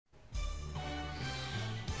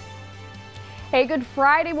Hey, good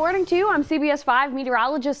Friday morning to you. I'm CBS 5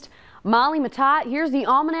 meteorologist Molly Matott. Here's the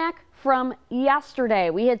almanac from yesterday.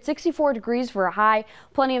 We hit 64 degrees for a high,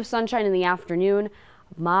 plenty of sunshine in the afternoon.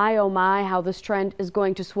 My, oh my, how this trend is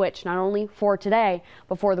going to switch, not only for today,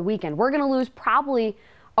 but for the weekend. We're going to lose probably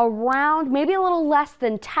around maybe a little less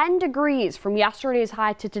than 10 degrees from yesterday's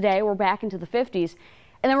high to today. We're back into the 50s.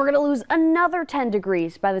 And then we're going to lose another 10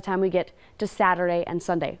 degrees by the time we get to Saturday and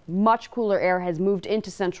Sunday. Much cooler air has moved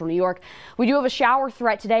into central New York. We do have a shower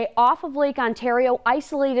threat today off of Lake Ontario.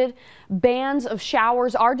 Isolated bands of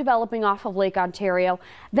showers are developing off of Lake Ontario.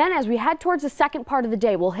 Then as we head towards the second part of the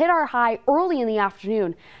day, we'll hit our high early in the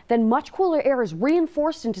afternoon. Then much cooler air is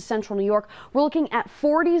reinforced into central New York. We're looking at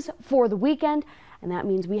 40s for the weekend. And that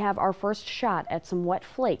means we have our first shot at some wet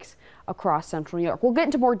flakes across central New York. We'll get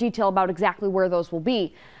into more detail about exactly where those will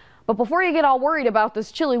be. But before you get all worried about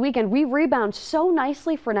this chilly weekend, we rebound so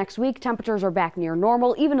nicely for next week. Temperatures are back near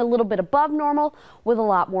normal, even a little bit above normal with a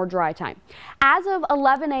lot more dry time. As of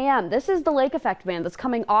 11 a.m., this is the lake effect band that's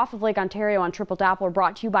coming off of Lake Ontario on Triple Doppler,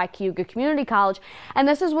 brought to you by Cayuga Community College. And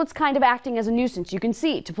this is what's kind of acting as a nuisance. You can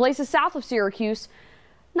see to places south of Syracuse,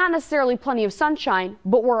 not necessarily plenty of sunshine,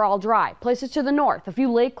 but we're all dry. Places to the north, a few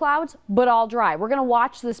lake clouds, but all dry. We're going to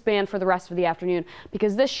watch this band for the rest of the afternoon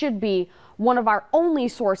because this should be one of our only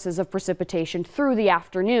sources of precipitation through the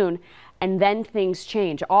afternoon, and then things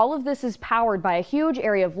change. All of this is powered by a huge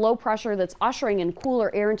area of low pressure that's ushering in cooler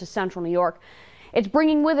air into central New York. It's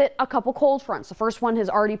bringing with it a couple cold fronts. The first one has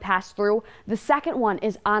already passed through. The second one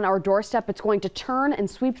is on our doorstep. It's going to turn and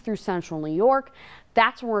sweep through central New York.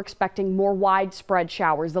 That's when we're expecting more widespread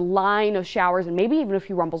showers, the line of showers, and maybe even a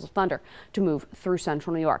few rumbles of thunder to move through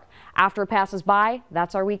central New York. After it passes by,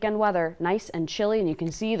 that's our weekend weather. Nice and chilly, and you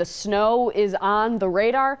can see the snow is on the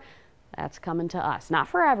radar. That's coming to us. Not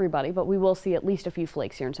for everybody, but we will see at least a few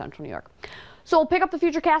flakes here in central New York. So we'll pick up the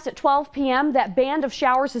futurecast at 12 p.m. That band of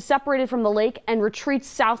showers is separated from the lake and retreats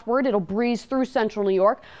southward. It'll breeze through central New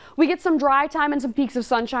York. We get some dry time and some peaks of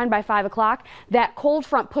sunshine by 5 o'clock. That cold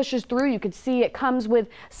front pushes through. You can see it comes with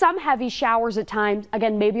some heavy showers at times.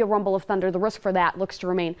 Again, maybe a rumble of thunder. The risk for that looks to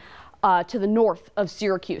remain to the north of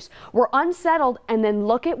Syracuse. We're unsettled, and then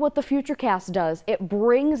look at what the futurecast does. It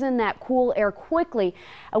brings in that cool air quickly,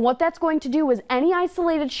 and what that's going to do is any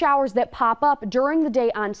isolated showers that pop up during the day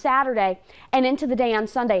on Saturday and into the day on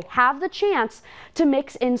Sunday have the chance to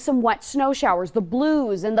mix in some wet snow showers, the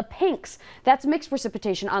blues and the pinks. That's mixed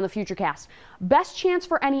precipitation on the futurecast. Best chance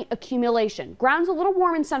for any accumulation. Ground's a little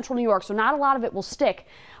warm in central New York, so not a lot of it will stick,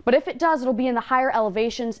 but if it does, it'll be in the higher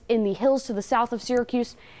elevations in the hills to the south of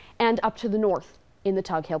Syracuse and up to the north in the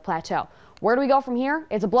Tug Hill Plateau. Where do we go from here?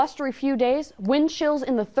 It's a blustery few days. Wind chills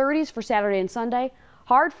in the 30s for Saturday and Sunday.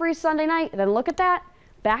 Hard freeze Sunday night. Then look at that.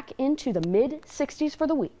 Back into the mid-60s for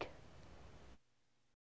the week.